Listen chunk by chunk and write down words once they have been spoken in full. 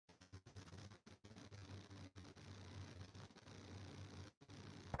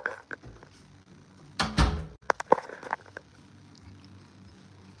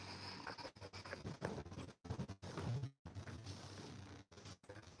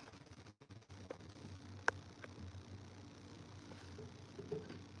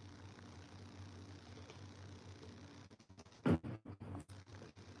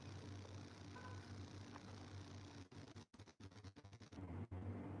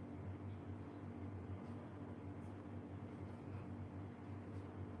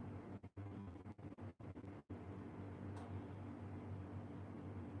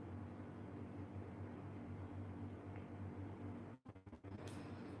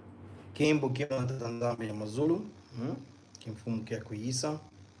Kimbo Kimatanzambi Mazulu. Kimfumukia Kuisa.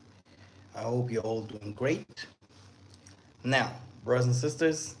 I hope you're all doing great. Now, brothers and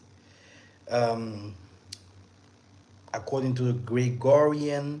sisters, um, according to the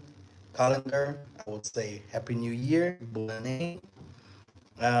Gregorian calendar, I would say Happy New Year, Bulane.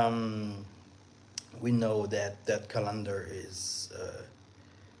 Um, we know that that calendar is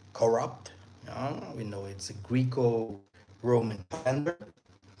corrupt. We know it's a Greco-Roman calendar.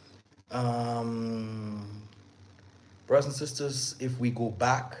 Um, brothers and sisters, if we go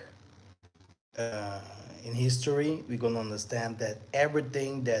back uh, in history, we're going to understand that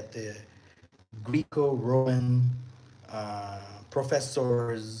everything that the Greco-Roman uh,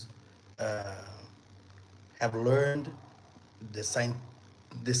 professors uh, have learned, the, sci-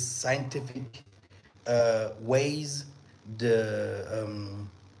 the scientific ways, the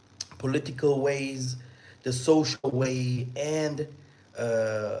political ways, the social way, and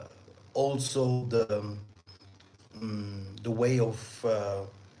uh, also the way of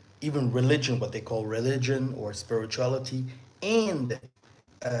even religion, what they call religion or spirituality, and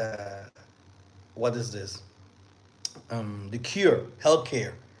uh, what is this? The cure,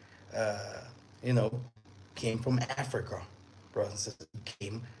 healthcare, uh, you know, came from Africa. Brothers and sisters, it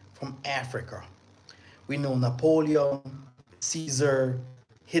came from Africa. We know Napoleon, Caesar,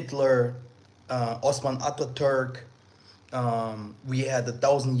 Hitler, Osman Ataturk. We had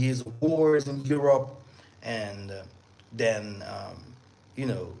 1,000 years of wars in Europe, and then you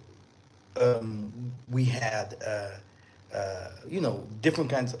know we had different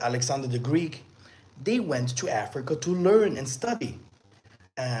kinds. Alexander the Greek, they went to Africa to learn and study,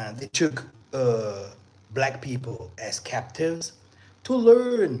 and they took black people as captives to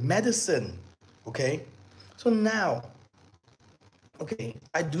learn medicine. Okay, so now, okay,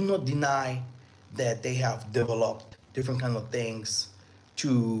 I do not deny that they have developed different kind of things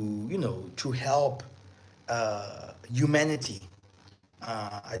to to help humanity.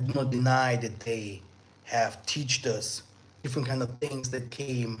 I do not deny that they have taught us different kind of things that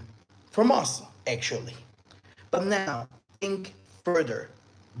came from us actually. But now think further,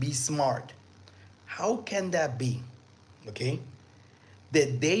 be smart. How can that be? Okay,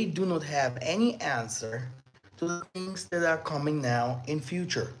 that they do not have any answer to the things that are coming now in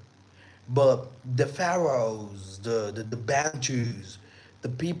future. But the pharaohs, the Bantus, the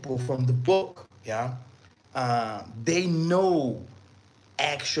people from the book, yeah, they know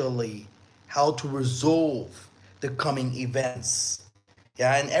actually how to resolve the coming events.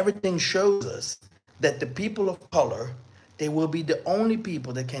 Yeah, and everything shows us that the people of color, they will be the only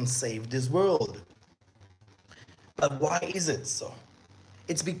people that can save this world. But why is it so?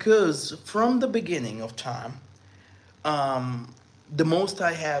 It's because from the beginning of time, um, the Most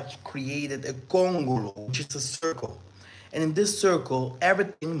High has created a congolo, which is a circle. And in this circle,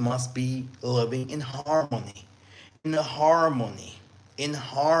 everything must be living in harmony. In harmony. In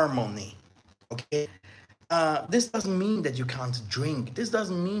harmony. Okay? This doesn't mean that you can't drink. This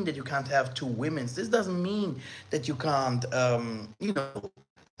doesn't mean that you can't have two women. This doesn't mean that you can't,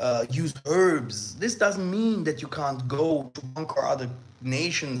 use herbs. This doesn't mean that you can't go to conquer other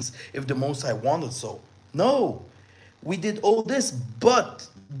nations if the Most High wanted so. No, we did all this, but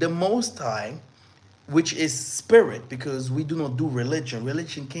the Most High, which is spirit, because we do not do religion.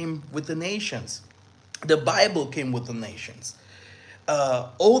 Religion came with the nations. The Bible came with the nations.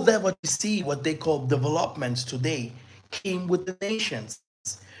 All that what you see, what they call developments today, came with the nations.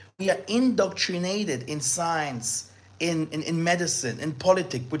 We are indoctrinated in science, in medicine, in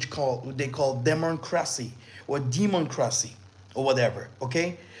politics, which they call democracy or democracy or whatever.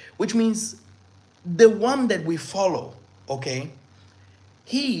 Okay, which means the one that we follow. Okay,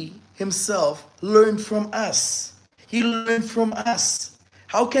 he himself learned from us. He learned from us.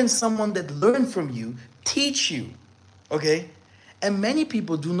 How can someone that learned from you teach you? Okay? And many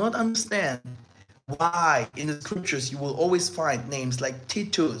people do not understand why in the scriptures you will always find names like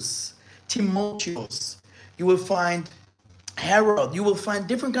Titus, Timotheus. You will find Herod. You will find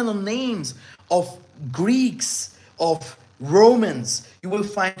different kind of names of Greeks, of Romans. You will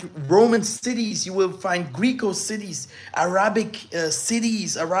find Roman cities. You will find Greco cities, Arabic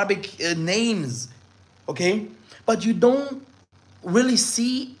cities, Arabic names. Okay, but you don't really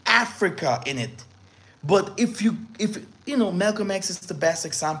see Africa in it. But if you know, Malcolm X is the best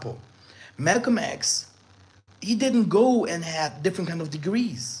example. Malcolm X, he didn't go and had different kind of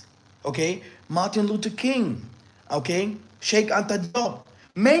degrees. Okay, Martin Luther King, okay, Sheikh Anta Diop,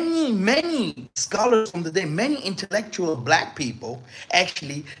 many scholars from the day, many intellectual black people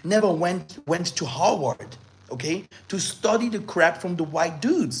actually never went to Harvard, okay, to study the crap from the white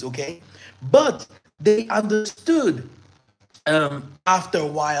dudes, okay, but they understood after a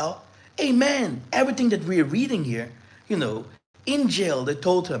while, Amen. Everything that we're reading here, you know, in jail, they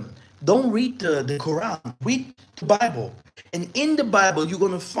told him, don't read the Quran, read the Bible. And in the Bible, you're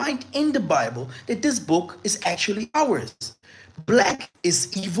going to find in the Bible that this book is actually ours. Black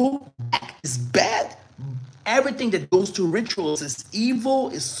is evil, black is bad. Everything that goes to rituals is evil,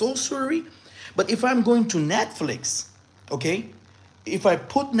 is sorcery. But if I'm going to Netflix, okay, if I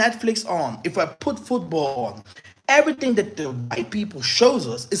put Netflix on, if I put football on, everything that the white people shows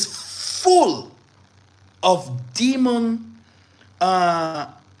us is full of demon, uh,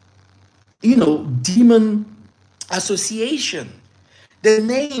 demon association. The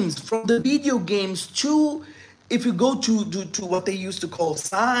names from the video games to, if you go to what they used to call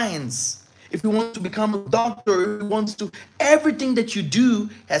science, if you want to become a doctor, if you want to, everything that you do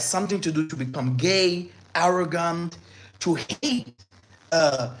has something to do to become gay, arrogant, to hate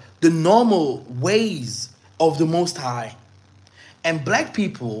the normal ways of the Most High. And black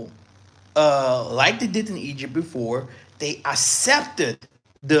people, like they did in Egypt before, they accepted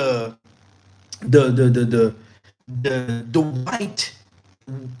the the the the the the white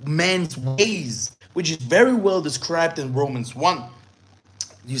man's ways, which is very well described in Romans 1.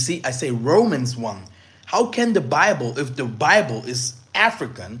 You see, I say Romans 1. How can the Bible, if the Bible is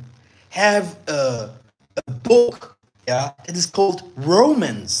African, have a book, yeah, it is called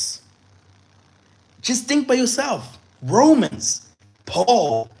Romans? Just think by yourself. Romans.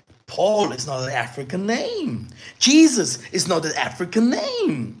 Paul is not an African name. Jesus is not an African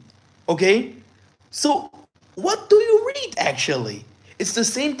name. Okay? So, what do you read actually? It's the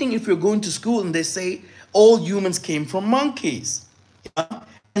same thing if you're going to school and they say all humans came from monkeys. Yeah?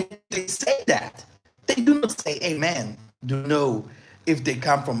 And they say that. They do not say, hey man, do you know if they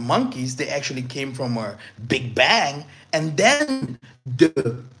come from monkeys, they actually came from a big bang. And then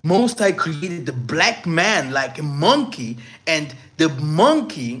the Most High created the black man like a monkey. And the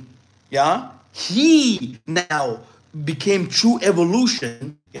monkey, yeah, he now became true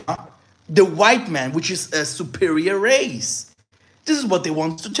evolution. Yeah, the white man, which is a superior race. This is what they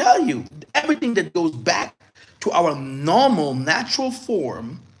want to tell you. Everything that goes back to our normal, natural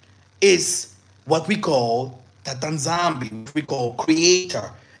form is what we call Tatanzambi, which we call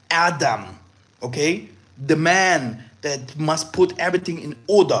creator, Adam, okay? The man that must put everything in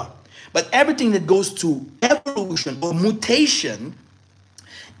order. But everything that goes to evolution or mutation,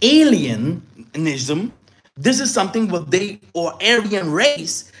 alienism, this is something what they, or Aryan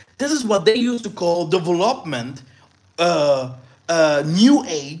race, this is what they used to call development, new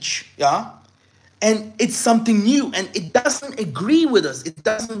age, yeah? And it's something new, and it doesn't agree with us. It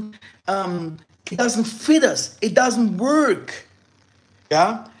doesn't fit us. It doesn't work.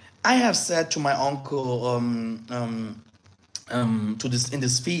 Yeah, I have said to my uncle to this in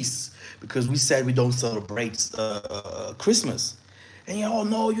this feast, because we said we don't celebrate Christmas, and oh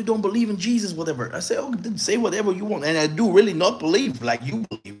no, you don't believe in Jesus, whatever. I say, oh, say whatever you want, and I do really not believe like you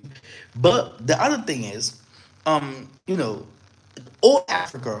believe. But the other thing is, you know, all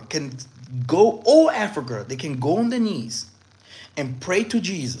Africa can go. All Africa, they can go on their knees and pray to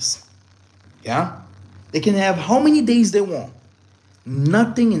Jesus. Yeah, they can have how many days they want.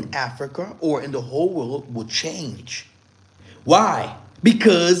 Nothing in Africa or in the whole world will change. Why?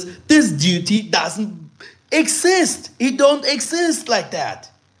 Because this duty doesn't exist. It don't exist like that.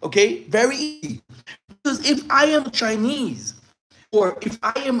 Okay? Very easy. Because if I am Chinese, or if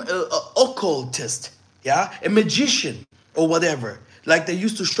I am a occultist, yeah, a magician or whatever, like they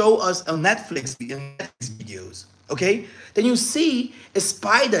used to show us on Netflix videos, okay? Then you see a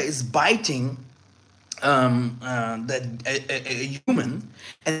spider is biting a human,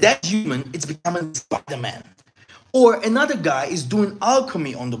 and that human is becoming Spider-Man. Or another guy is doing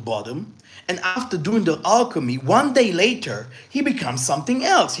alchemy on the bottom, and after doing the alchemy, one day later, he becomes something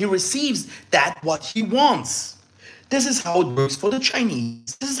else. He receives that what he wants. This is how it works for the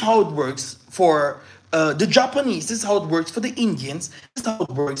Chinese. This is how it works for the Japanese. This is how it works for the Indians. This is how it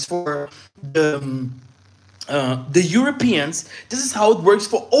works for the Europeans. This is how it works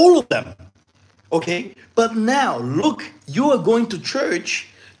for all of them. Okay, but now look, you are going to church,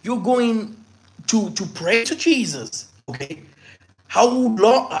 you're going to pray to Jesus. Okay, how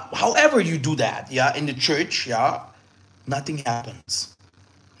long, however you do that, yeah, in the church, yeah, nothing happens,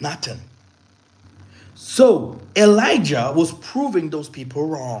 nothing. So Elijah was proving those people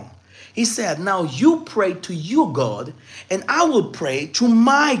wrong. He said, now you pray to your God, and I will pray to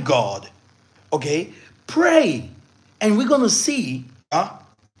my God. Okay, pray, and we're gonna see,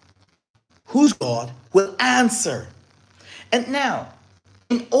 whose God will answer. And now,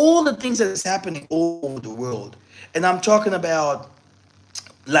 in all the things that is happening all over the world, and I'm talking about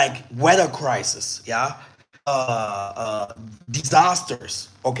like weather crisis, yeah, disasters,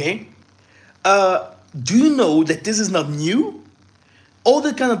 okay? Do you know that this is not new? All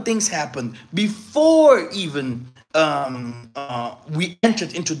the kind of things happened before even we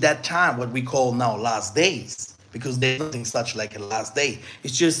entered into that time, what we call now last days, because there's nothing such like a last day.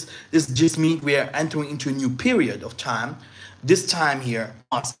 It's just, this just means we are entering into a new period of time. This time here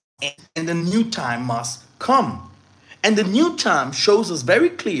must end, and the new time must come. And the new time shows us very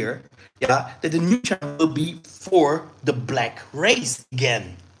clear, yeah, that the new time will be for the black race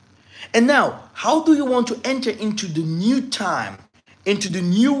again. And now, how do you want to enter into the new time, into the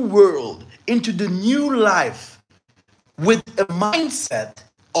new world, into the new life with a mindset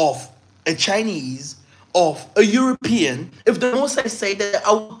of a Chinese, of a European, if the Most High say that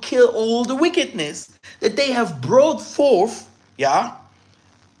I will kill all the wickedness that they have brought forth, yeah,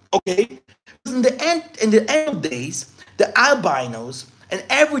 okay? In the end of days, the albinos and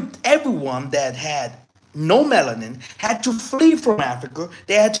everyone that had no melanin had to flee from Africa.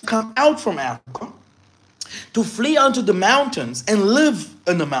 They had to come out from Africa to flee onto the mountains and live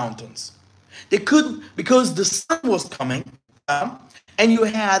in the mountains. They couldn't, because the sun was coming, and you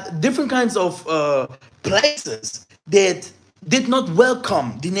had different kinds of places that did not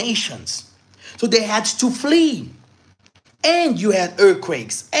welcome the nations. So they had to flee. And you had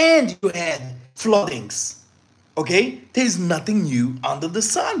earthquakes, and you had floodings. Okay? There's nothing new under the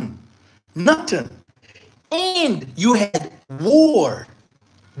sun. Nothing. And you had war.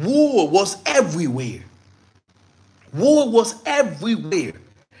 War was everywhere. War was everywhere.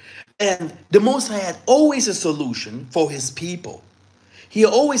 And the Most High had always a solution for his people. He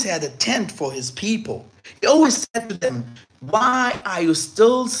always had a tent for his people. He always said to them, why are you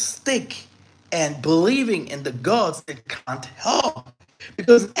still stick and believing in the gods that can't help?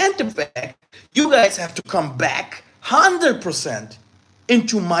 Because in fact, you guys have to come back 100%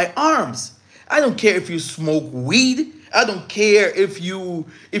 into my arms. I don't care if you smoke weed. I don't care if you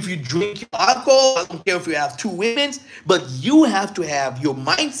drink alcohol. I don't care if you have two women. But you have to have your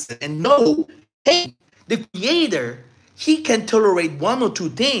mindset and know, hey, the Creator, he can tolerate one or two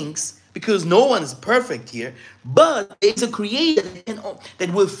things because no one is perfect here. But there's a Creator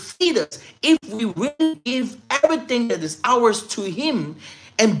that will feed us if we really give everything that is ours to him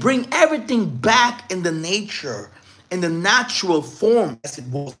and bring everything back in the nature, in the natural form as it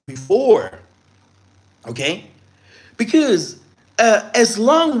was before. Okay? Because as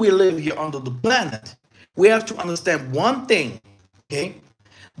long we live here under the planet, we have to understand one thing, okay?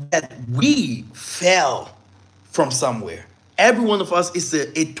 That we fell from somewhere. Every one of us is a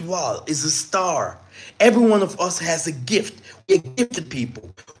étoile, is a star. Every one of us has a gift. We're gifted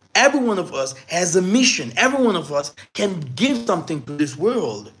people. Every one of us has a mission. Every one of us can give something to this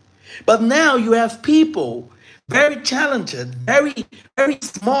world. But now you have people, very talented, very, very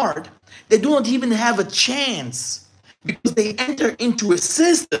smart, they do not even have a chance because they enter into a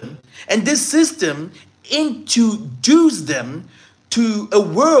system, and this system introduces them to a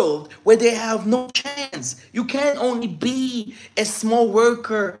world where they have no chance. You can only be a small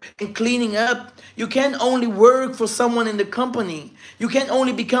worker in cleaning up. You can only work for someone in the company. You can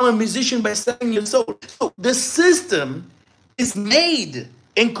only become a musician by selling your soul. So the system is made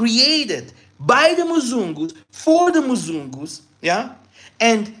and created by the Muzungus, for the Muzungus, yeah,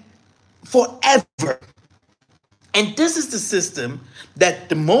 and forever. And this is the system that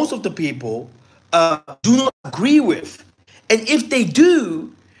the most of the people do not agree with. And if they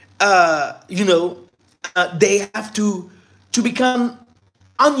do, they have to become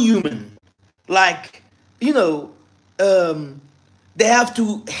unhuman. Like, they have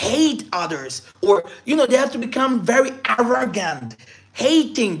to hate others, or they have to become very arrogant,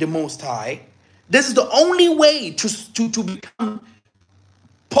 hating the Most High. This is the only way to become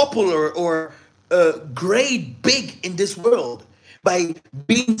popular or great, big in this world, by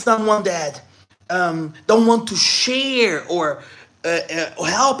being someone that don't want to share or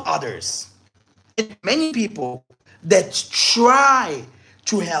help others. And many people that try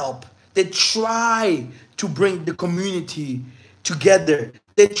to help, they try to bring the community together,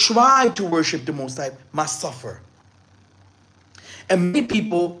 they try to worship the Most High, must suffer. And many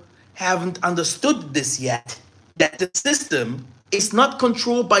people haven't understood this yet, that the system is not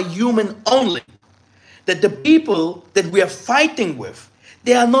controlled by human only. That the people that we are fighting with,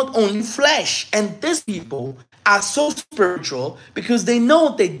 they are not only flesh. And these people are so spiritual because they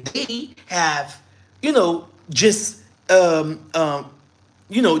know that they have, just, they're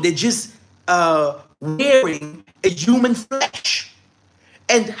just wearing a human flesh.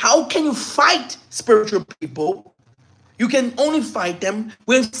 And how can you fight spiritual people? You can only fight them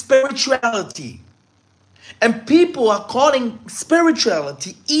with spirituality. And people are calling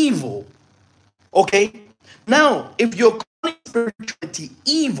spirituality evil. Okay? Now, if you're calling spirituality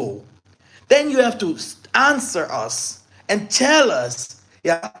evil, then you have to answer us and tell us,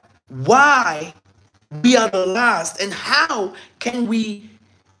 yeah, why we are the last, and how can we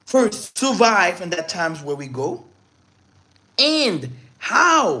first survive in that times where we go, and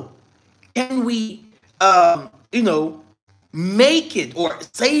how can we, you know, make it or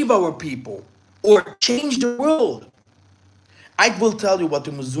save our people or change the world. I will tell you what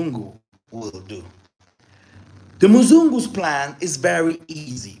the Muzungu will do. The Muzungu's plan is very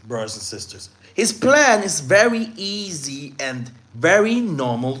easy, brothers and sisters. His plan is very easy and very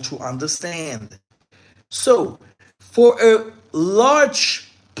normal to understand. So, for a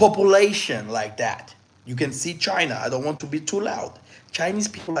large population like that, you can see China. I don't want to be too loud. Chinese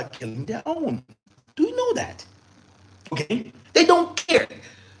people are killing their own. Do you know that? Okay? They don't care.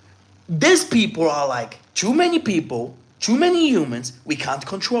 These people are like too many people, too many humans we can't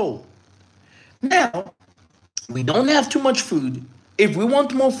control. Now, we don't have too much food. If we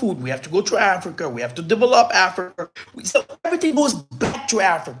want more food, we have to go to Africa. We have to develop Africa. So everything goes back to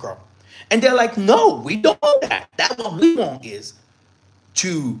Africa. And they're like, no, we don't want that. That's what we want is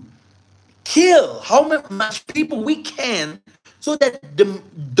to kill how much people we can so that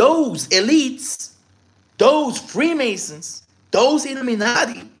those elites, those Freemasons, those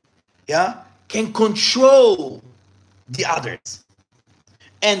Illuminati, yeah, can control the others.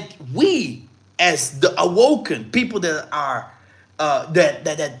 And we, as the awoken people that are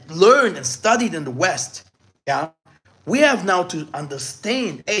that learned and studied in the West, yeah, we have now to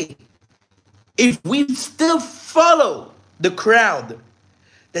understand, hey, if we still follow the crowd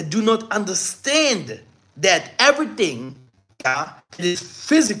that do not understand that everything, yeah, that is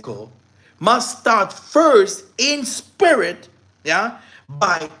physical must start first in spirit, yeah,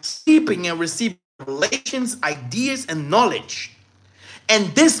 by seeping and receiving revelations, ideas, and knowledge. And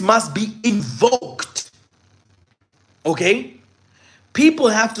this must be invoked. Okay? People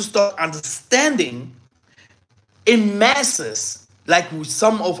have to start understanding in masses, like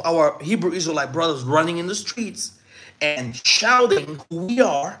some of our Hebrew Israelite brothers running in the streets and shouting who we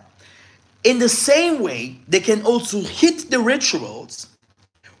are. In the same way, they can also hit the rituals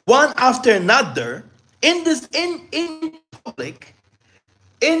one after another in public,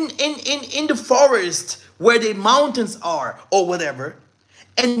 in the forest where the mountains are or whatever,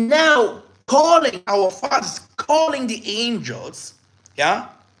 and now calling our fathers, calling the angels, yeah,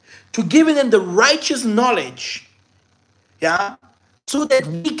 to giving them the righteous knowledge, yeah, so that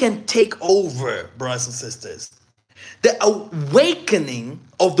we can take over, brothers and sisters. The awakening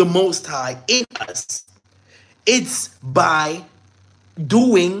of the Most High in us, it's by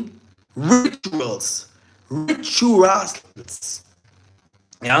doing rituals,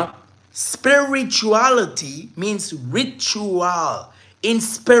 yeah. Spirituality means ritual in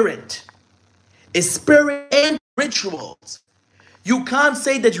spirit. It's spirit and rituals. You can't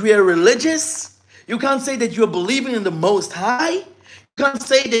say that you are religious. You can't say that you're believing in the Most High. You can't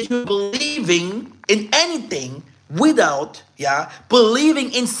say that you're believing in anything without, yeah,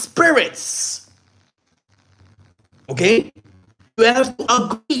 believing in spirits. Okay? You have to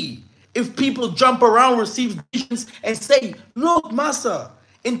agree. If people jump around, receive visions, and say, look, Master,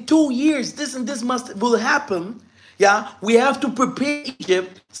 in 2 years, this and this will happen. Yeah, we have to prepare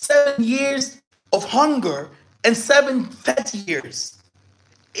Egypt 7 years of hunger and 7 fat years.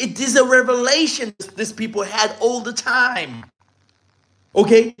 It is a revelation these people had all the time.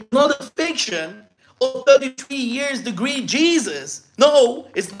 Okay, not a fiction. Oh, 33 years degree Jesus. No,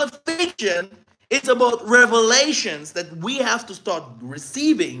 it's not fiction. It's about revelations that we have to start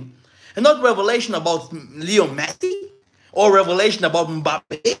receiving. And not revelation about Leo Messi or revelation about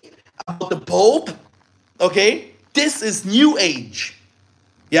Mbappe, about the Pope. Okay? This is New Age.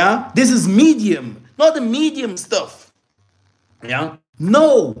 Yeah? This is medium, not the medium stuff. Yeah?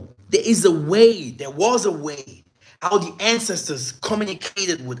 No, there is a way, there was a way how the ancestors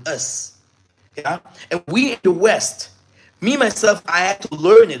communicated with us. Yeah? And we in the West, me myself, I had to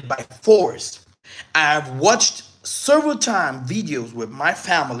learn it by force. I have watched several times videos with my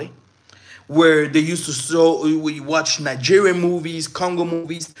family where they used to show, we watch Nigerian movies, Congo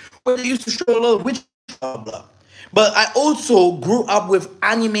movies, where they used to show a lot of witch, blah, blah. But I also grew up with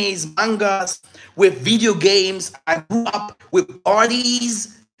animes, mangas, with video games. I grew up with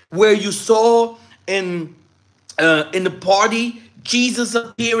parties where you saw in the party Jesus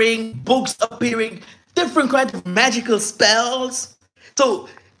appearing, books appearing, different kinds of magical spells. So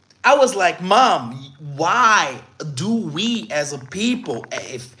I was like, Mom, why do we as a people,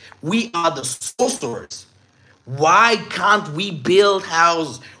 if we are the sorcerers, why can't we build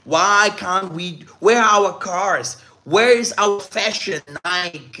houses? Why can't we, where are our cars? Where is our fashion,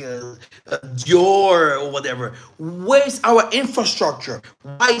 Nike, Dior, or whatever? Where is our infrastructure?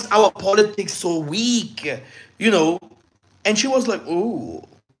 Why is our politics so weak? You know, and she was like, "Oh,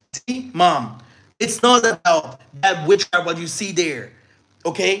 see, mom, it's not about that witchcraft what you see there,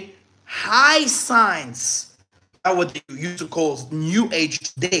 okay? High science, are what they used to call New Age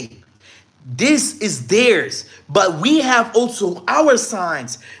today. This is theirs, but we have also our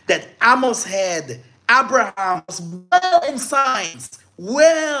science that Amos had. Abraham was well in science.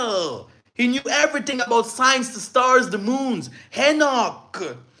 Well, he knew everything about science, the stars, the moons.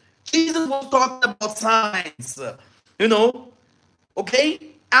 Enoch, Jesus was talking about science. You know, okay,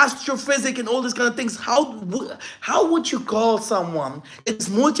 astrophysics and all these kind of things. How would you call someone that's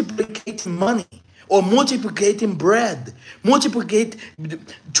multiplicating money or multiplicating bread, multiplicate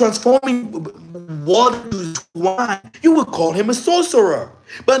transforming water to wine? You would call him a sorcerer.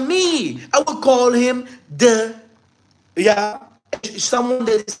 But me, I would call him the, yeah, someone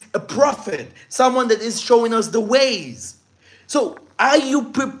that is a prophet, someone that is showing us the ways. So are you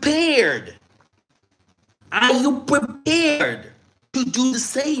prepared? Are you prepared to do the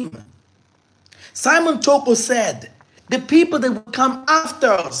same? Simon Toko said, the people that will come after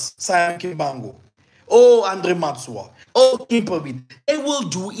us, Simon Kimbango, oh Andre Matsua, oh Kimpavit, they will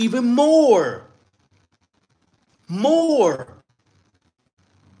do even more. More.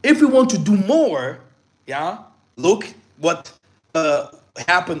 If we want to do more, yeah, look what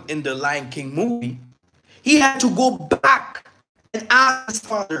happened in the Lion King movie. He had to go back and ask his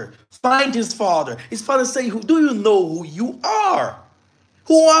father, find his father. His father say, do you know who you are?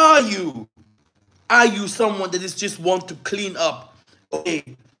 Who are you? Are you someone that is just want to clean up, okay,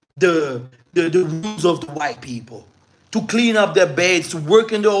 the rooms of the white people, to clean up their beds, to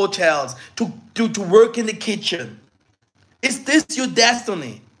work in the hotels, to work in the kitchen? Is this your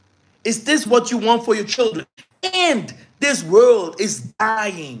destiny? Is this what you want for your children? And this world is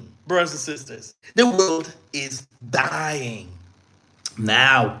dying, brothers and sisters. The world is dying.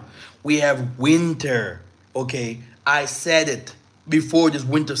 Now we have winter. Okay, I said it before this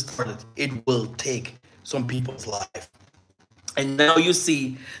winter started. It will take some people's life. And now you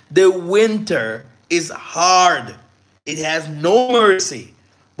see the winter is hard. It has no mercy.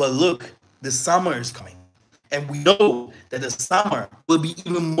 But look, the summer is coming. And we know that the summer will be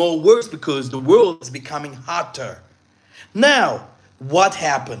even more worse because the world is becoming hotter. Now, what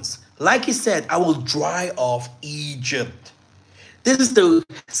happens? Like he said, I will dry off Egypt. This is the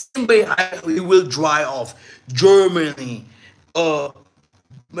same way he will dry off Germany,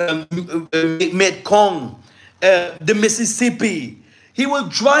 Mekong, the Mississippi. He will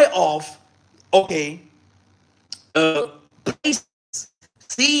dry off, okay, places,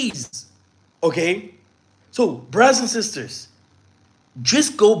 seas, okay. So, brothers and sisters,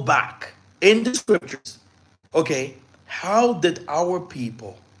 just go back in the scriptures, okay. How did our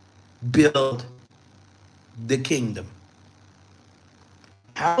people build the kingdom?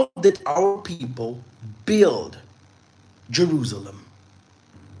 How did our people build Jerusalem?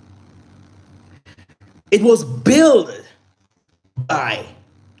 It was built by,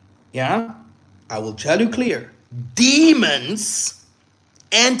 yeah, I will tell you clear, demons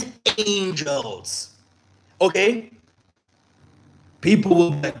and angels. Okay? People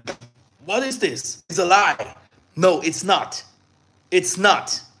will be like, what is this? It's a lie. No, it's not. It's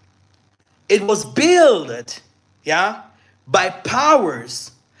not. It was built, yeah, by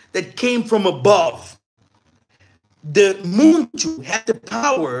powers that came from above. The Muntu had the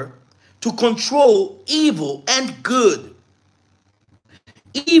power to control evil and good.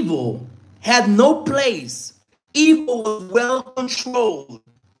 Evil had no place. Evil was well controlled.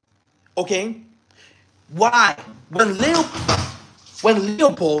 Okay? Why? When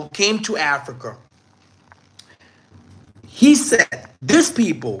Leopold came to Africa, he said, these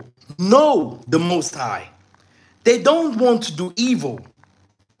people know the Most High. They don't want to do evil.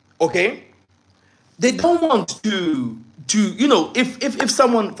 Okay? They don't want to you know, if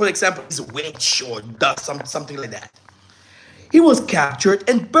someone, for example, is a witch or does something like that, he was captured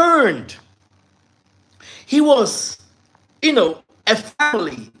and burned. He was, you know, a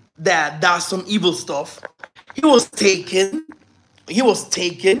family that does some evil stuff. He was taken,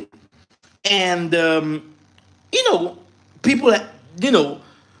 and you know, people, you know,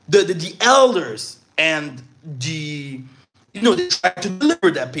 the elders and the, you know, they tried to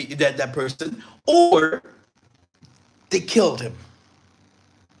deliver that person, or they killed him.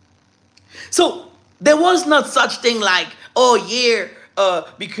 So there was not such thing like, oh yeah,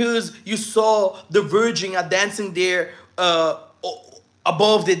 because you saw the virgin are dancing there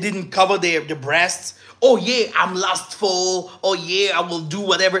above, they didn't cover their breasts. Oh yeah, I'm lustful. Oh yeah, I will do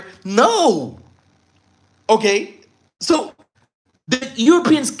whatever. No. Okay, So the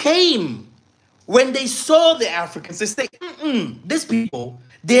Europeans came when they saw the Africans. They say, these people,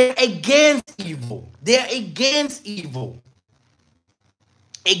 they're against evil. They're against evil.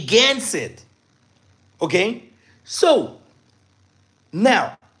 Against it. Okay? So,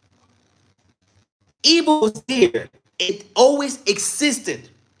 now, evil was there. It always existed.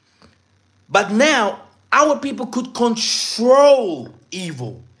 But now, our people could control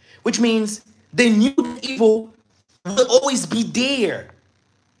evil, which means they knew that evil will always be there.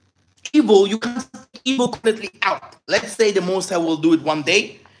 Evil, you can't take evil completely out. Let's say the Most High will do it one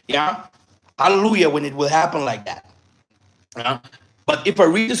day. Yeah. Hallelujah, when it will happen like that. Yeah. But if I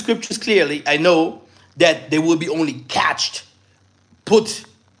read the scriptures clearly, I know that they will be only catched, put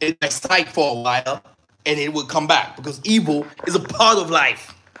in my sight for a while, and it will come back because evil is a part of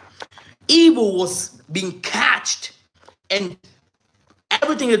life. Evil was being catched, and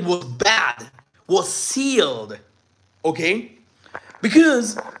everything that was bad was sealed. Okay?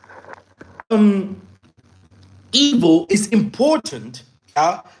 Because evil is important,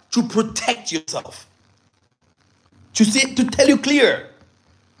 yeah, to protect yourself. To tell you clear.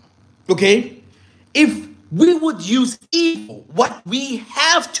 Okay? If we would use evil, what we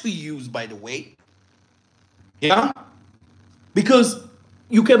have to use, by the way, yeah, because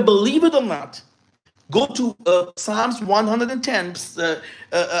you can believe it or not, go to Psalms 110,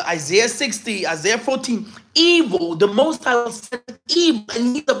 Isaiah 60, Isaiah 14. Evil, the Most High will send evil,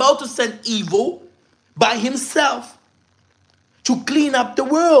 and He's about to send evil by Himself to clean up the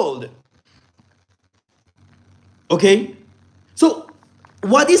world. Okay? So,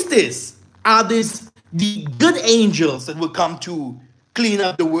 what is this? Are these the good angels that will come to clean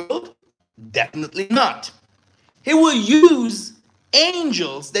up the world? Definitely not. He will use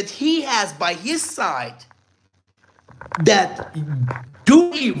angels that He has by His side that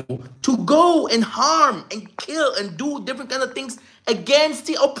do evil to go and harm and kill and do different kind of things against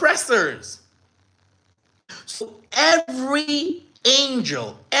the oppressors. So every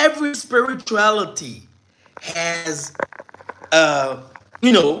angel, every spirituality has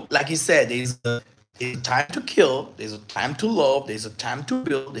like he said, there's a time to kill, there's a time to love, there's a time to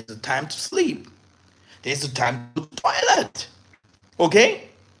build, there's a time to sleep, there's a time to toilet. Okay?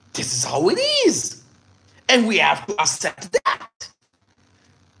 This is how it is. And we have to accept that.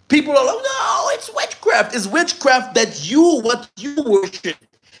 People are like, no, it's witchcraft. It's witchcraft what you worship.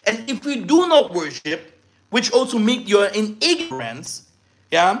 And if you do not worship, which also means you're in ignorance,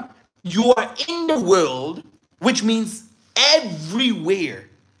 yeah, you are in the world, which means everywhere.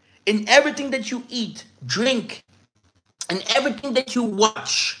 In everything that you eat, drink, and everything that you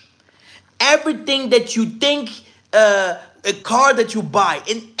watch, everything that you think, a car that you buy,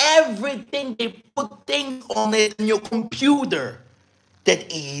 and everything they put things on it in your computer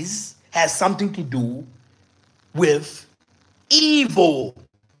that has something to do with evil.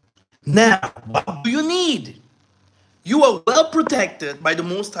 Now, what do you need? You are well protected by the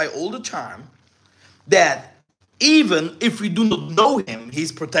Most High all the time, that even if you do not know Him,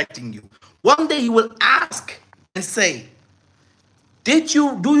 He's protecting you. One day He will ask and say, do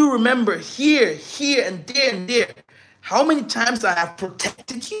you remember here, and there, how many times I have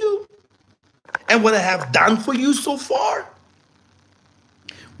protected you and what I have done for you so far?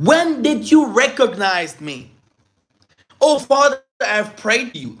 When did you recognize me? Oh, Father, I have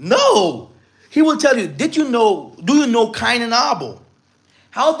prayed to you. No. He will tell you, do you know Cain and Abel?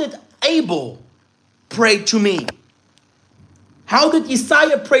 How did Abel pray to me? How did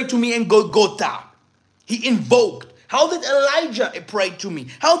Isaiah pray to me in Golgotha? He invoked. How did Elijah pray to me?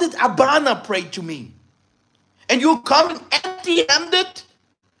 How did Abana pray to me? And you come empty-handed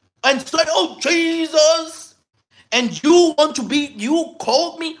and say, oh, Jesus. And you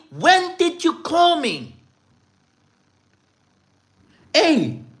called me? When did you call me?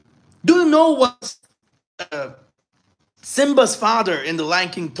 Hey, do you know what Simba's father in The Lion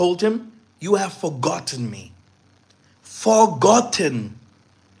King told him? You have forgotten me. Forgotten.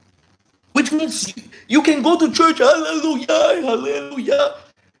 Which means you can go to church, hallelujah, hallelujah.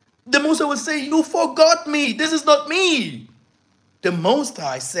 The Most High will say, you forgot me. This is not me. The Most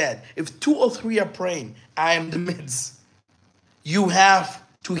High said, if 2 or 3 are praying, I am in the midst. You have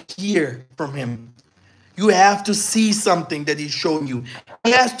to hear from Him. You have to see something that He's showing you.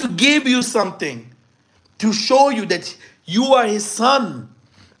 He has to give you something to show you that you are His son.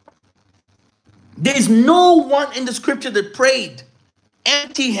 There is no one in the scripture that prayed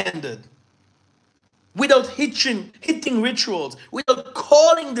empty-handed, without hitting rituals, without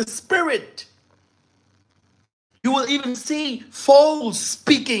calling the Spirit. You will even see fowls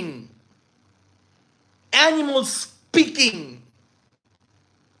speaking, animals speaking.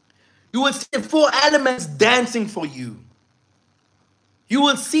 You will see the four elements dancing for you. You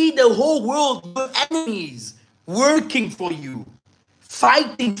will see the whole world, your enemies, working for you,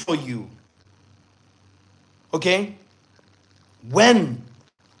 fighting for you. Okay? When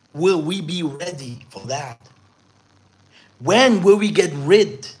will we be ready for that? When will we get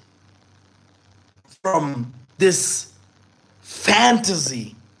rid from this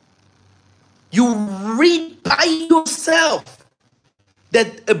fantasy? You read by yourself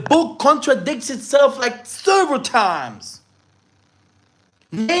that a book contradicts itself like several times.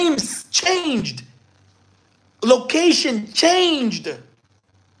 Names changed. Location changed.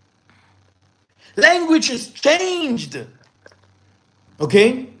 Languages changed.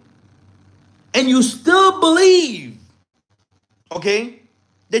 Okay? And you still believe, okay,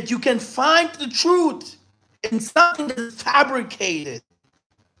 that you can find the truth in something that is fabricated.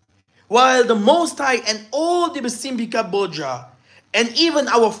 While the Most High and all the Basimbika Boja and even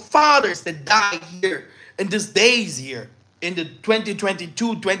our fathers that died here in these days here in the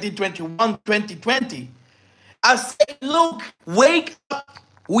 2022, 2021, 2020 are saying, look, wake up,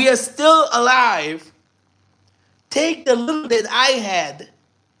 we are still alive. Take the little that I had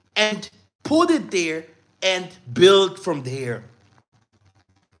and put it there and build from there.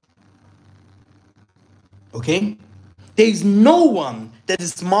 Okay? There is no one that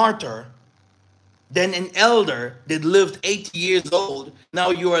is smarter than an elder that lived 80 years old. Now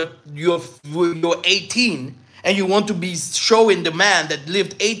you're 18 and you want to be showing the man that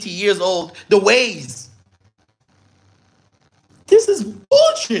lived 80 years old the ways. This is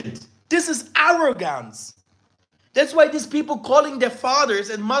bullshit. This is arrogance. That's why these people calling their fathers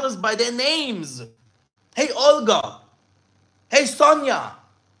and mothers by their names. Hey, Olga. Hey, Sonia.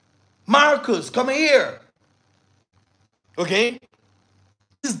 Marcus, come here. Okay?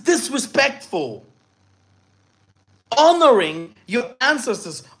 This is disrespectful. Honoring your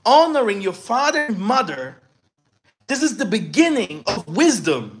ancestors, honoring your father and mother, this is the beginning of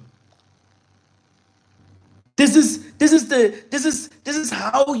wisdom. This is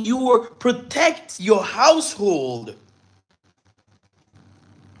how you protect your household.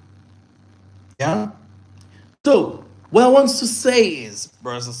 Yeah? So, what I want to say is,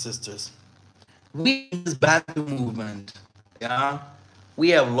 brothers and sisters, we in this battle movement, yeah, we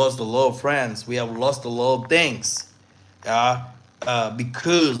have lost a lot of friends. We have lost a lot of things, yeah,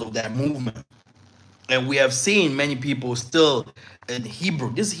 because of that movement. And we have seen many people still in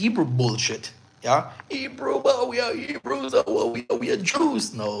Hebrew. This Hebrew bullshit. Yeah, Hebrew, well, we are Hebrews, well, we are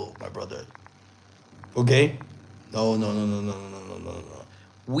Jews. No, my brother. Okay? No.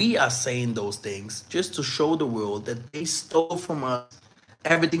 We are saying those things just to show the world that they stole from us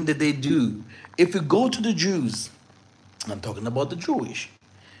everything that they do. If you go to the Jews, I'm talking about the Jewish,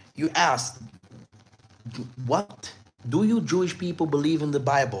 you ask, what do you Jewish people believe in the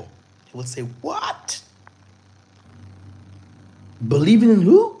Bible? They will say, what? Believing in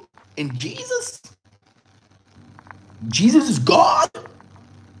who? In Jesus? Jesus is God?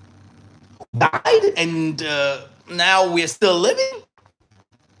 Died and now we're still living?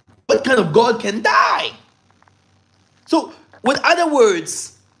 What kind of God can die? So, with other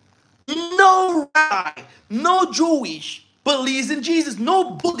words, no rabbi, no Jewish believes in Jesus,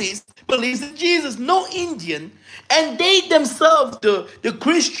 no Buddhist believes in Jesus, no Indian, and they themselves, the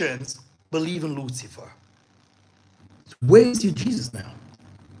Christians, believe in Lucifer. Where is your Jesus now?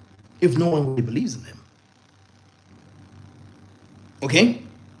 If no one really believes in him. Okay?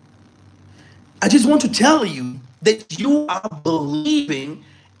 I just want to tell you that you are believing.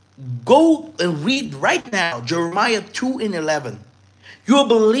 Go and read right now Jeremiah 2:11. You're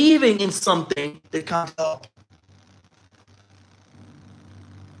believing in something that can't help.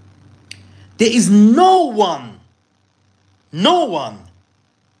 There is no one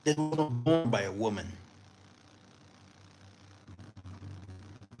that was not born by a woman.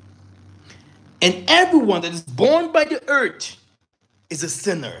 And everyone that is born by the earth is a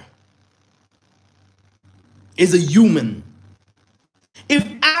sinner, is a human. If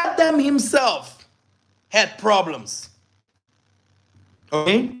Adam himself had problems,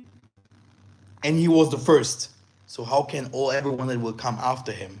 okay, and he was the first, so how can everyone that will come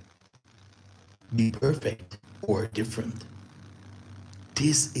after him be perfect or different?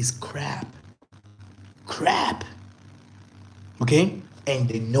 This is crap. Okay? And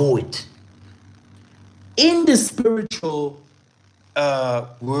they know it. In the spiritual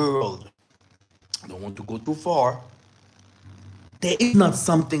world, I don't want to go too far, there is not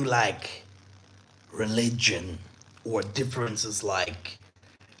something like religion or differences like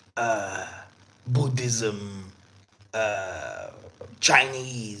Buddhism,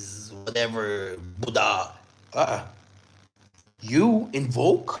 Chinese, whatever, Buddha. You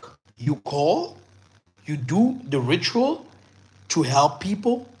invoke You call, you do the ritual to help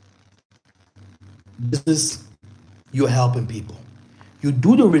people. This is you're helping people. You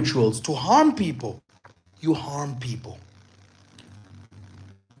do the rituals to harm people. You harm people.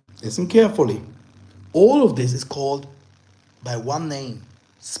 Listen carefully. All of this is called by one name,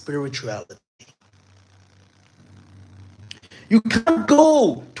 spirituality. You can't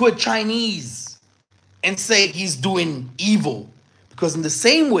go to a Chinese and say he's doing evil, because in the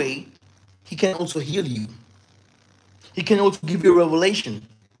same way, he can also heal you. He can also give you a revelation.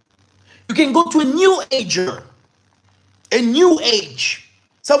 You can go to a new ager, a new age,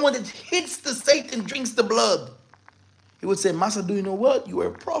 someone that hits the Satan, drinks the blood. He would say, Master, do you know what? You are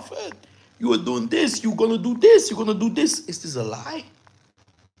a prophet. You are doing this. You're going to do this. You're going to do this. Is this a lie?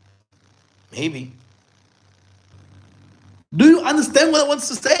 Maybe. Do you understand what I want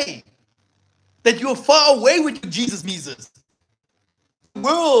to say? That you're far away with your Jesus Mises. The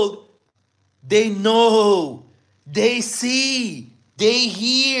world, they know, they see, they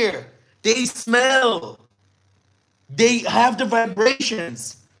hear, they smell, they have the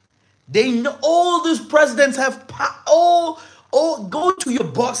vibrations. They know all these presidents have all go to your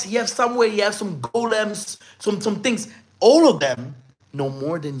boss. He has somewhere, he has some golems, some things. All of them know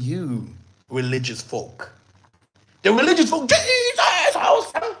more than you, religious folk. The religious folk, Jesus,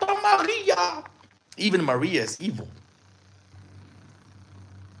 oh Santa Maria. Even Maria is evil.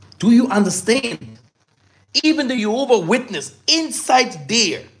 Do you understand? Even the Jehovah Witness, inside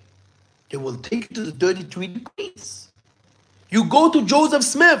there, they will take you to the 33 degrees. You go to Joseph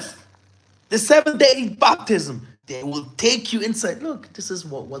Smith, the 7-day baptism, they will take you inside. Look, this is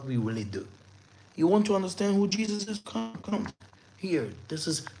what we really do. You want to understand who Jesus is? Come here.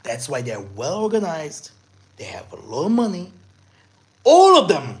 That's why they're well organized. They have a lot of money. All of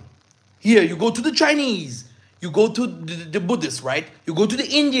them. Here, you go to the Chinese. You go to the Buddhists, right? You go to the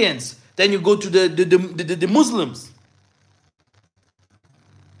Indians. Then you go to the Muslims.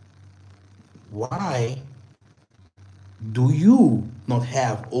 Why do you not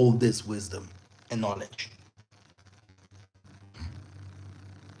have all this wisdom and knowledge?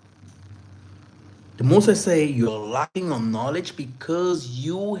 The most I say, you're lacking on knowledge because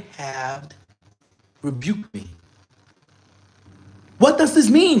you have rebuked me. What does this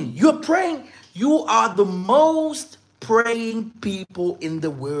mean? You're praying. You are the most praying people in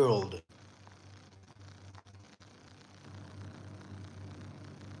the world.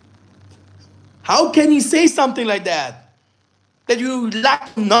 How can he say something like that? That you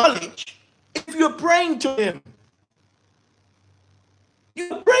lack knowledge if you're praying to him? You're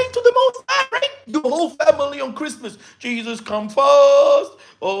praying to the Most High, right? Your whole family on Christmas. Jesus, come first.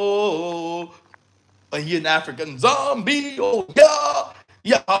 Oh, here in African zombie. Oh, yeah.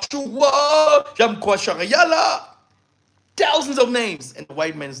 Yahshua. Yamkwashagayala. Thousands of names. And the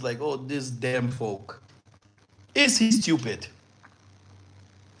white man is like, oh, this damn folk. Is he stupid?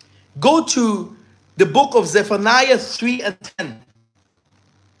 Go to the book of Zephaniah 3 and 10.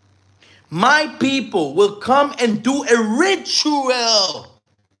 My people will come and do a ritual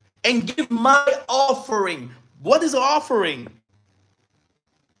and give my offering. What is offering?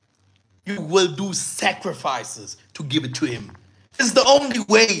 You will do sacrifices to give it to him. This is the only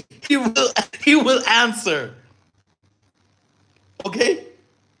way he will answer. Okay?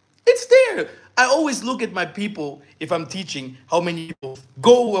 It's there. I always look at my people, if I'm teaching, how many people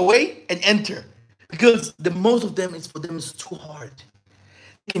go away and enter. Because the most of them, for them, it's too hard.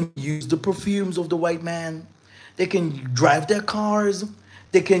 They can use the perfumes of the white man. They can drive their cars.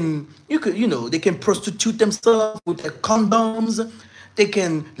 They can prostitute themselves with their condoms. They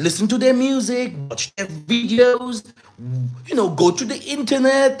can listen to their music, watch their videos, go to the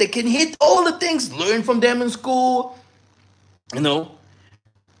internet. They can hit all the things, learn from them in school.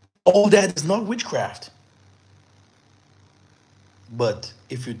 All that is not witchcraft. But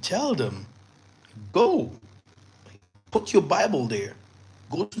if you tell them, go, put your Bible there,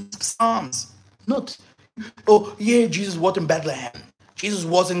 go to the Psalms. Not, oh yeah, Jesus was in Bethlehem. Jesus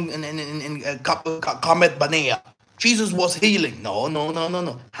was in Comet Banea. Jesus was healing. No.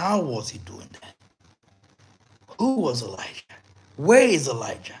 How was he doing that? Who was Elijah? Where is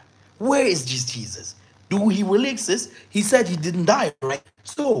Elijah? Where is Jesus? Do he really exist? He said he didn't die, right?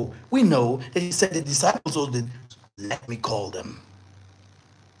 So we know that he said the disciples also did. Let me call them.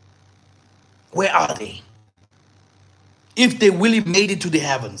 Where are they? If they really made it to the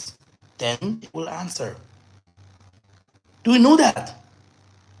heavens, then they will answer. Do you know that?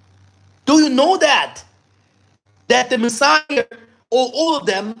 Do you know that? That the Messiah, or all of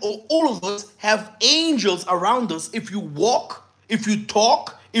them, or all of us, have angels around us. If you walk, if you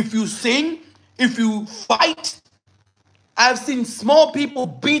talk, if you sing, if you fight. I've seen small people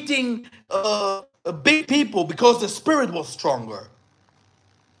beating big people because the spirit was stronger.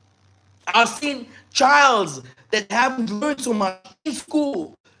 I've seen childs that haven't learned so much in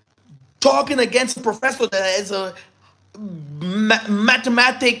school talking against a professor that has a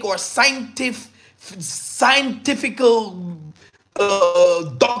mathematic or scientifical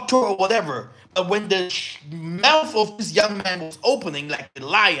doctor or whatever. But when the mouth of this young man was opening like a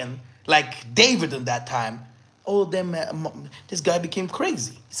lion, like David in that time, oh, then this guy became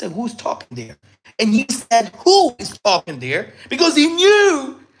crazy. He said, "Who's talking there?" And he said, "Who is talking there?" Because he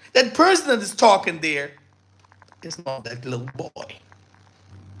knew that person that is talking there is not that little boy.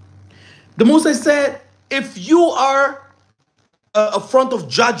 The Most I said, if you are a front of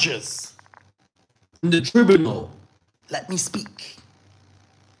judges in the tribunal, let me speak.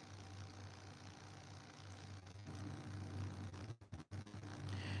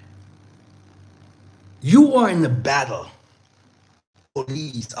 You are in a battle.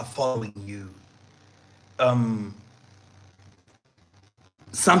 Police are following you.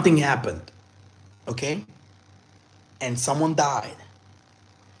 Something happened, okay? And someone died.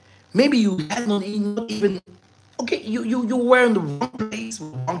 Maybe you had not even okay, you were in the wrong place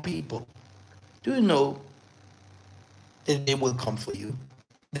with wrong people. Do you know that they will come for you?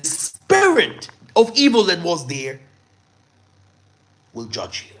 The spirit of evil that was there will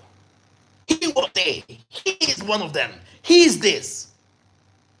judge you. He was there. He is one of them. He is this.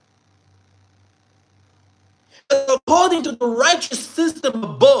 According to the righteous system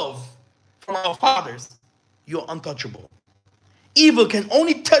above from our fathers, you're untouchable. Evil can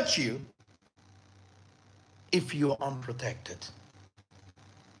only touch you if you're unprotected.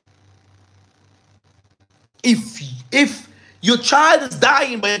 If your child is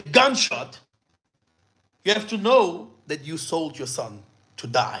dying by a gunshot, you have to know that you sold your son to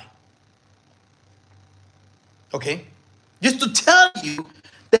die. Okay? Just to tell you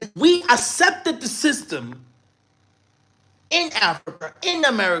that we accepted the system in Africa, in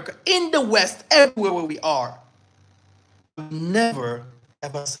America, in the West, everywhere where we are. We never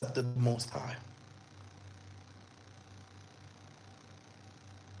have accepted the Most High.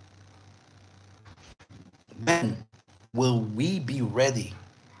 When will we be ready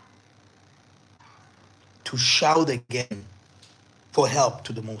to shout again for help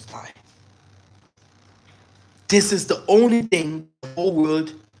to the Most High? This is the only thing the whole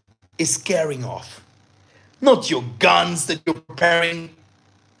world is scaring off. Not your guns that you're preparing,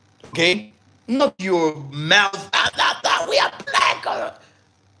 okay? Not your mouth, we are black.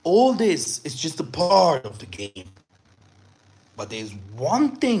 All this is just a part of the game. But there's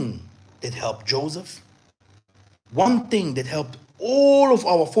one thing that helped Joseph, one thing that helped all of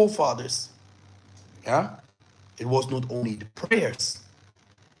our forefathers. Yeah? It was not only the prayers,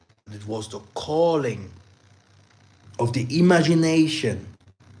 but it was the calling of the imagination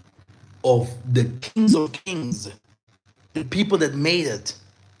of the kings of kings, the people that made it,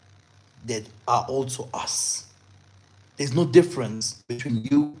 that are also us. There's no difference between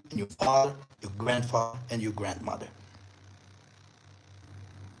you and your father, your grandfather, and your grandmother.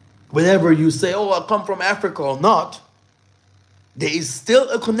 Whenever you say, "Oh, I come from Africa," or not, there is still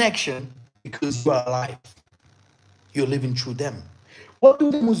a connection because you are alive. You're living through them. What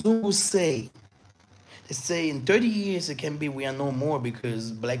do the Muzungus say? They say in 30 years it can be we are no more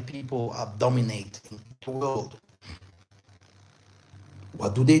because black people are dominating the world.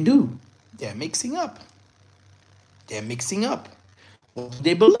 What do? They're mixing up. They're mixing up. What do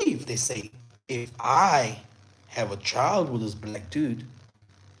they believe? They say, if I have a child with this black dude,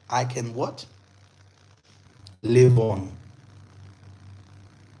 I can what? Live on.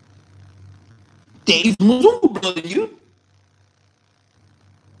 There is Muzungu blood in you.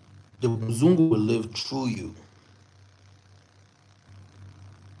 The Muzungu will live through you.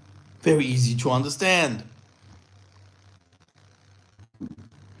 Very easy to understand.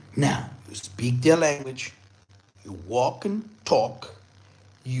 Now, you speak their language, you walk and talk,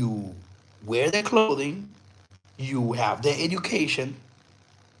 you wear their clothing, you have their education,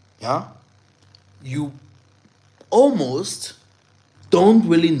 yeah? You almost don't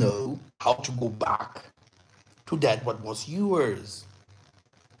really know how to go back to that what was yours.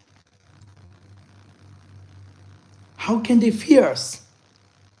 How can they fear us?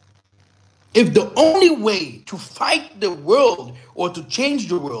 If the only way to fight the world or to change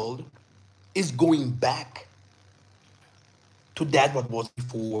the world is going back to that what was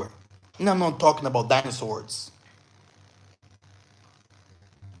before. And I'm not talking about dinosaurs.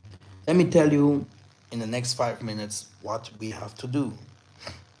 Let me tell you in the next 5 minutes what we have to do.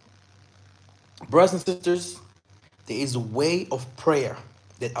 Brothers and sisters, there is a way of prayer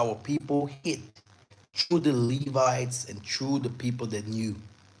that our people hid through the Levites and through the people that knew,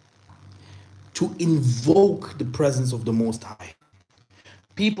 to invoke the presence of the Most High.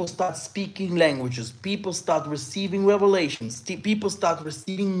 People start speaking languages. People start receiving revelations. People start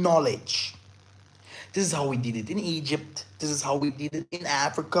receiving knowledge. This is how we did it in Egypt. This is how we did it in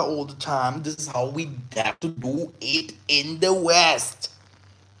Africa all the time. This is how we have to do it in the West.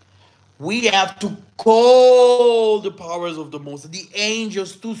 We have to call the powers of the Most High, the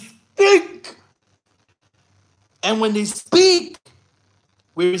angels, to speak. And when they speak,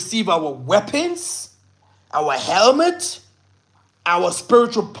 we receive our weapons, our helmet, our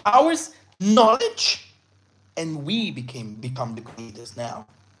spiritual powers, knowledge, and we become the creators now.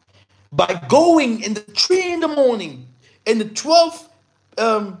 By going in the 3 in the morning, in the 12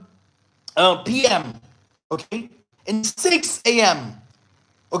 p.m., okay, in 6 a.m.,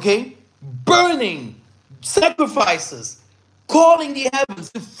 okay, burning sacrifices, calling the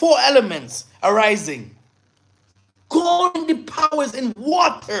heavens, the 4 elements arising, calling the powers in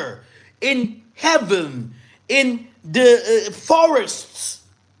water, in heaven, in the forests,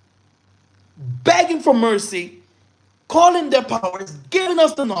 begging for mercy, calling their powers, giving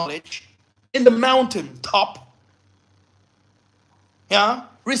us the knowledge in the mountain top, yeah,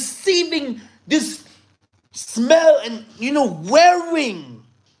 receiving this smell and, wearing,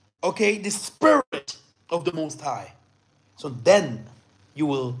 okay, the spirit of the Most High. So then you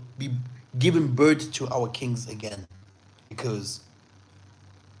will be giving birth to our kings again, because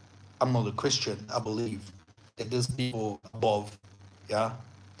I'm not a Christian. I believe that these people above, yeah,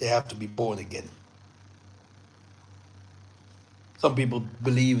 they have to be born again. Some people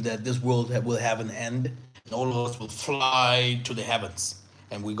believe that this world will have an end, and all of us will fly to the heavens,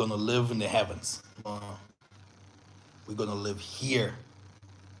 and we're gonna live in the heavens. We're gonna live here,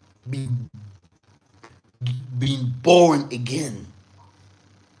 being born again,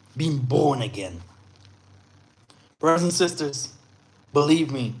 being born again. Brothers and sisters,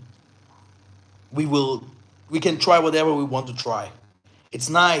 believe me, we can try whatever we want to try. It's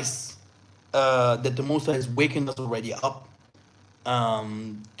nice that the Most High is waking us already up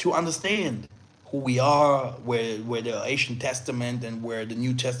to understand who we are, where the Ancient Testament and where the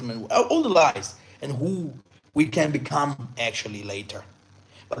New Testament, all the lies, and who we can become actually later.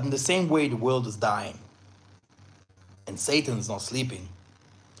 But in the same way, the world is dying, and Satan is not sleeping.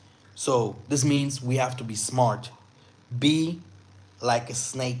 So this means we have to be smart. Be like a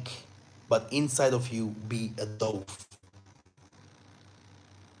snake, but inside of you be a dove.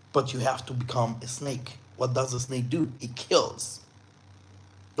 But you have to become a snake. What does a snake do? It kills.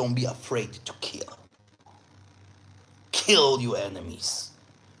 Don't be afraid to kill. Kill your enemies.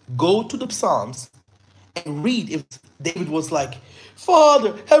 Go to the Psalms and read if David was like,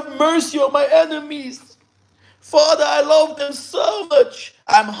 Father, have mercy on my enemies. Father, I love them so much.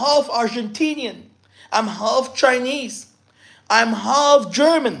 I'm half Argentinian. I'm half Chinese. I'm half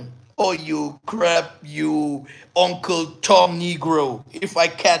German. Oh, you crap, you Uncle Tom Negro, if I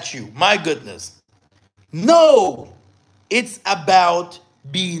catch you. My goodness. No, it's about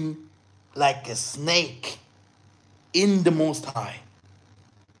being like a snake in the Most High.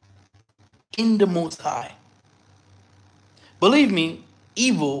 In the Most High. Believe me,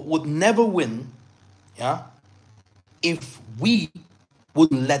 evil would never win, yeah, if we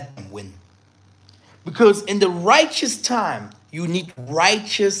wouldn't let them win. Because in the righteous time, you need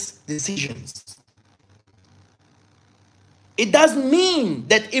righteous decisions. It doesn't mean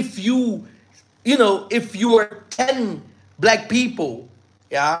that if you are 10 black people,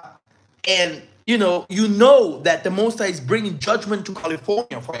 yeah, and you know that the Most High is bringing judgment to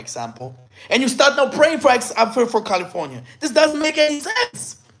California, for example, and you start now praying for California. This doesn't make any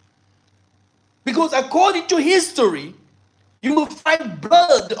sense. Because according to history, you will find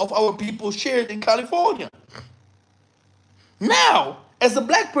blood of our people shared in California. Now, as a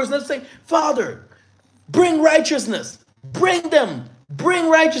black person, I'm saying, Father, bring righteousness. Bring them. Bring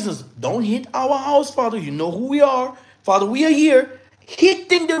righteousness. Don't hit our house, Father. You know who we are. Father, we are here.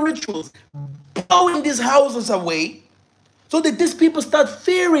 Hitting the rituals. Blowing these houses away. So that these people start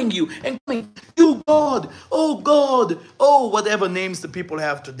fearing you and coming, you God, oh, whatever names the people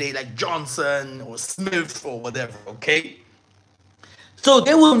have today, like Johnson or Smith or whatever, okay? So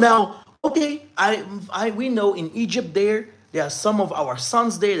they will now, okay, we know in Egypt there are some of our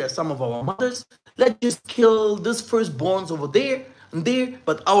sons there are some of our mothers. Let's just kill this firstborns over there and there,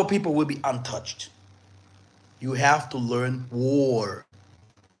 but our people will be untouched. You have to learn war.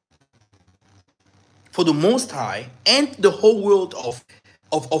 For the Most High and the whole world of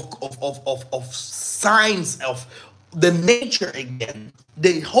science, of the nature again,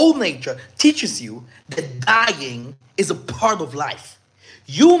 the whole nature teaches you that dying is a part of life.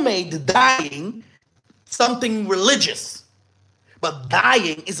 You made dying something religious. But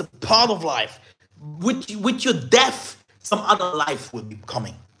dying is a part of life. With your death, some other life will be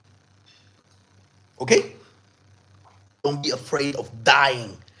coming. Okay? Don't be afraid of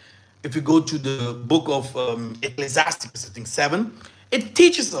dying. If you go to the book of Ecclesiastes, I think 7, it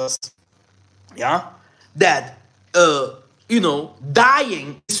teaches us, yeah, that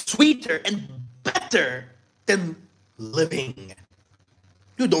dying is sweeter and better than living.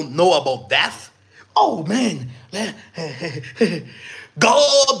 You don't know about death? Oh man,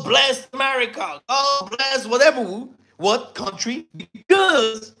 God bless America, God bless whatever, what country,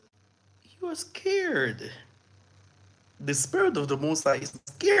 because you are scared. The Spirit of the Most High is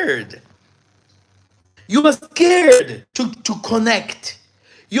scared. You are scared to connect.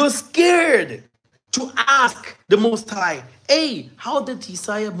 You're scared to ask the Most High, hey, how did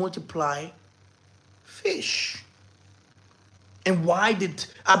Isaiah multiply fish? And why did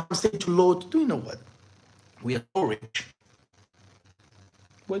Abraham say to Lord, do you know what? We are so rich.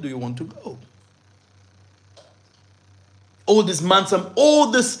 Where do you want to go? All this Mansam, all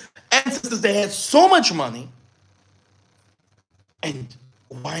these ancestors, they had so much money. And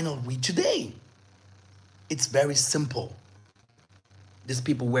why not we today? It's very simple. These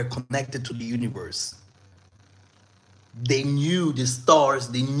people were connected to the universe. They knew the stars.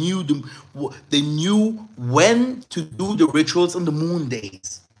 They knew when to do the rituals on the moon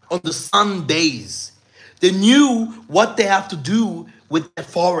days, on the sun days. They knew what they have to do with the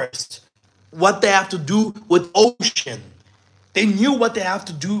forest, what they have to do with ocean. They knew what they have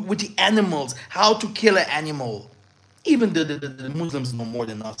to do with the animals, how to kill an animal. Even the Muslims know more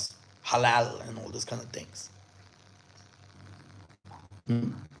than us. Halal and all those kind of things.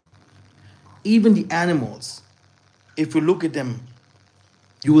 Even the animals, if you look at them,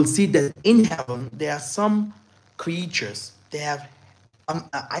 you will see that in heaven there are some creatures, they have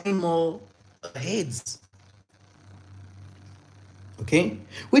animal heads. Okay,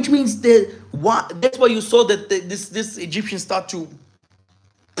 which means that that's why you saw that this Egyptians start to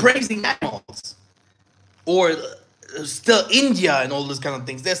praising animals, or still India and all those kind of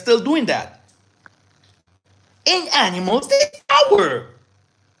things. They're still doing that. In animals, there's power.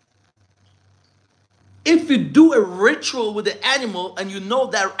 If you do a ritual with the animal and you know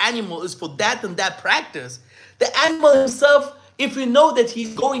that animal is for that and that practice, the animal himself, if you know that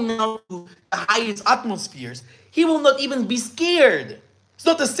he's going now to the highest atmospheres, he will not even be scared. It's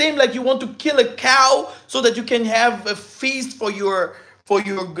not the same like you want to kill a cow so that you can have a feast for your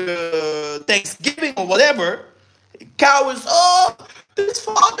Thanksgiving or whatever. Cow is, oh, this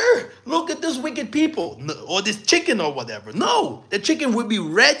father, look at this wicked people, or this chicken or whatever. No, the chicken will be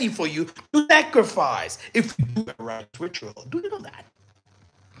ready for you to sacrifice if you do a right ritual. Do you know that?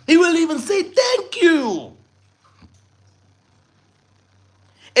 He will even say thank you.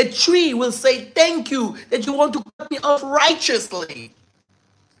 A tree will say thank you that you want to cut me off righteously.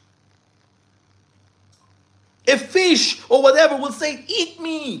 A fish or whatever will say, eat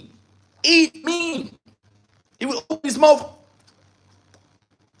me, eat me. He will open his mouth.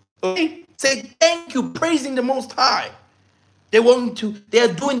 Okay? Say thank you, praising the Most High. They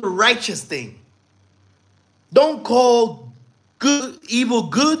are doing the righteous thing. Don't call good evil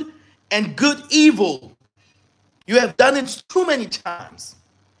good and good evil. You have done it too many times.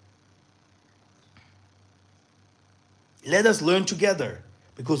 Let us learn together,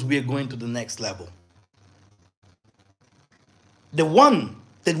 because we are going to the next level. The one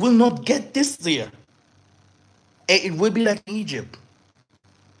that will not get this year, it will be like Egypt.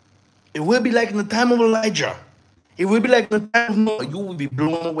 It will be like in the time of Elijah. It will be like in the time of Noah. You will be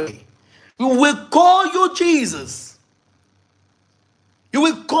blown away. You will call you Jesus. You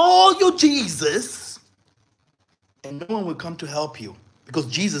will call you Jesus, and no one will come to help you, because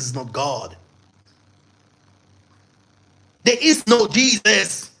Jesus is not God. There is no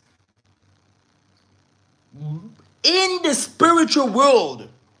Jesus. In the spiritual world,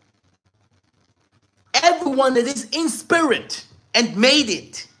 everyone that is in spirit and made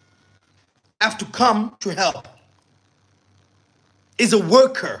it have to come to help. Is a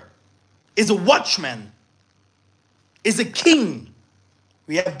worker, is a watchman, is a king.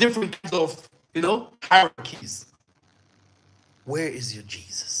 We have different kinds of, hierarchies. Where is your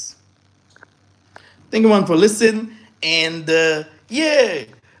Jesus? Thank you, everyone, for listening. And I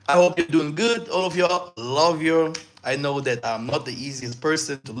hope you're doing good. All of y'all, love you. I know that I'm not the easiest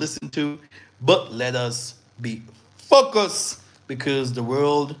person to listen to, but let us be focused, because the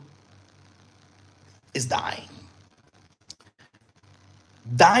world is dying.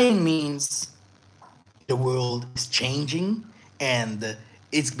 Dying means the world is changing and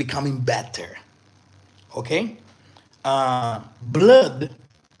it's becoming better. Okay? Blood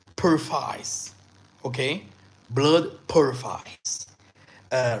purifies. Okay? Blood purifies.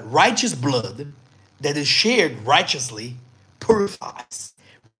 Righteous blood that is shared righteously purifies,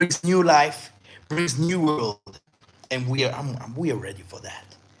 brings new life, brings new world, and we are ready for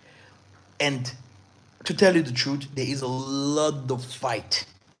that. And to tell you the truth, there is a lot of fight.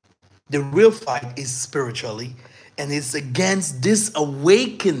 The real fight is spiritually, and it's against this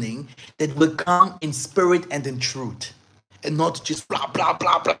awakening that will come in spirit and in truth, and not just blah blah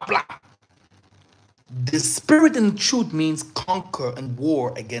blah blah blah. The spirit and truth means conquer and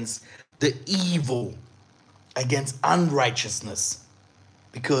war against the evil, against unrighteousness,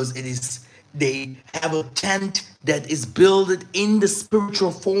 because it is they have a tent that is built in the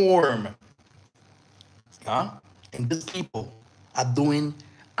spiritual form. Huh? And these people are doing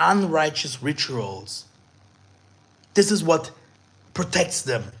unrighteous rituals. This is what protects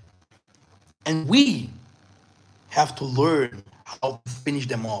them. And we have to learn how to finish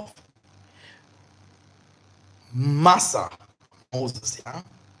them off. Massa, Moses, yeah?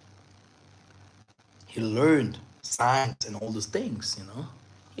 He learned science and all those things, you know.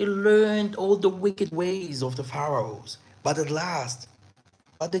 He learned all the wicked ways of the pharaohs. But at last,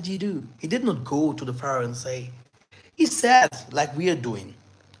 what did he do? He did not go to the pharaoh and say, he said, like we are doing,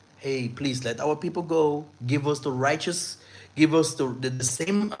 hey, please let our people go. Give us the righteous, give us the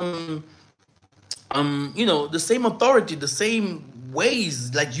same, the same authority, the same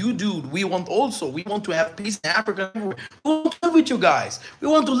ways like you do. We want to have peace in Africa. We want to live with you guys. We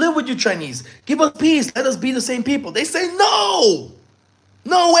want to live with you Chinese. Give us peace. Let us be the same people. They say no,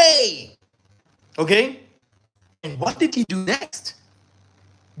 no way. Okay. And what did he do next?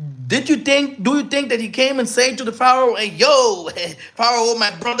 Do you think that he came and said to the Pharaoh, hey, yo, Pharaoh,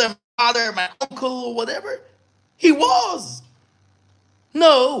 my brother, my father, my uncle, or whatever? He was.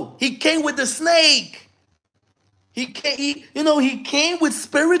 No, he came with the snake. He came with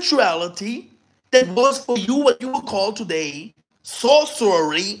spirituality that was for you what you would call today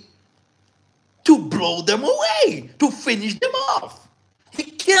sorcery, to blow them away, to finish them off. He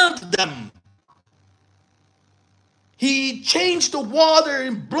killed them. He changed the water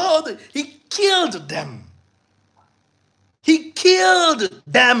in blood. He killed them. He killed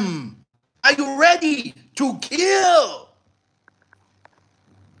them. Are you ready to kill?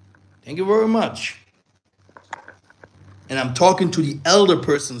 Thank you very much. And I'm talking to the elder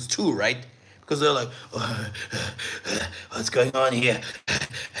persons too, right? Because they're like, what's going on here?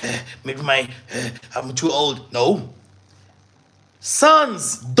 Maybe I'm too old. No.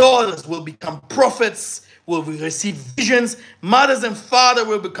 Sons, daughters will become prophets, will receive visions. Mothers and fathers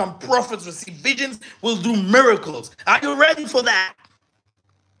will become prophets, receive visions, will do miracles. Are you ready for that?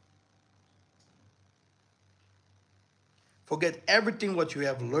 Forget everything what you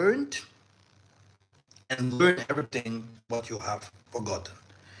have learned and learn everything what you have forgotten.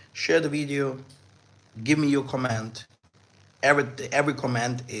 Share the video. Give me your comment. Every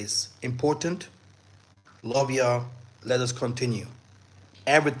comment is important. Love y'all. Let us continue.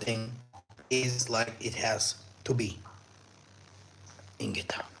 Everything is like it has to be.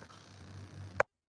 Ingeta.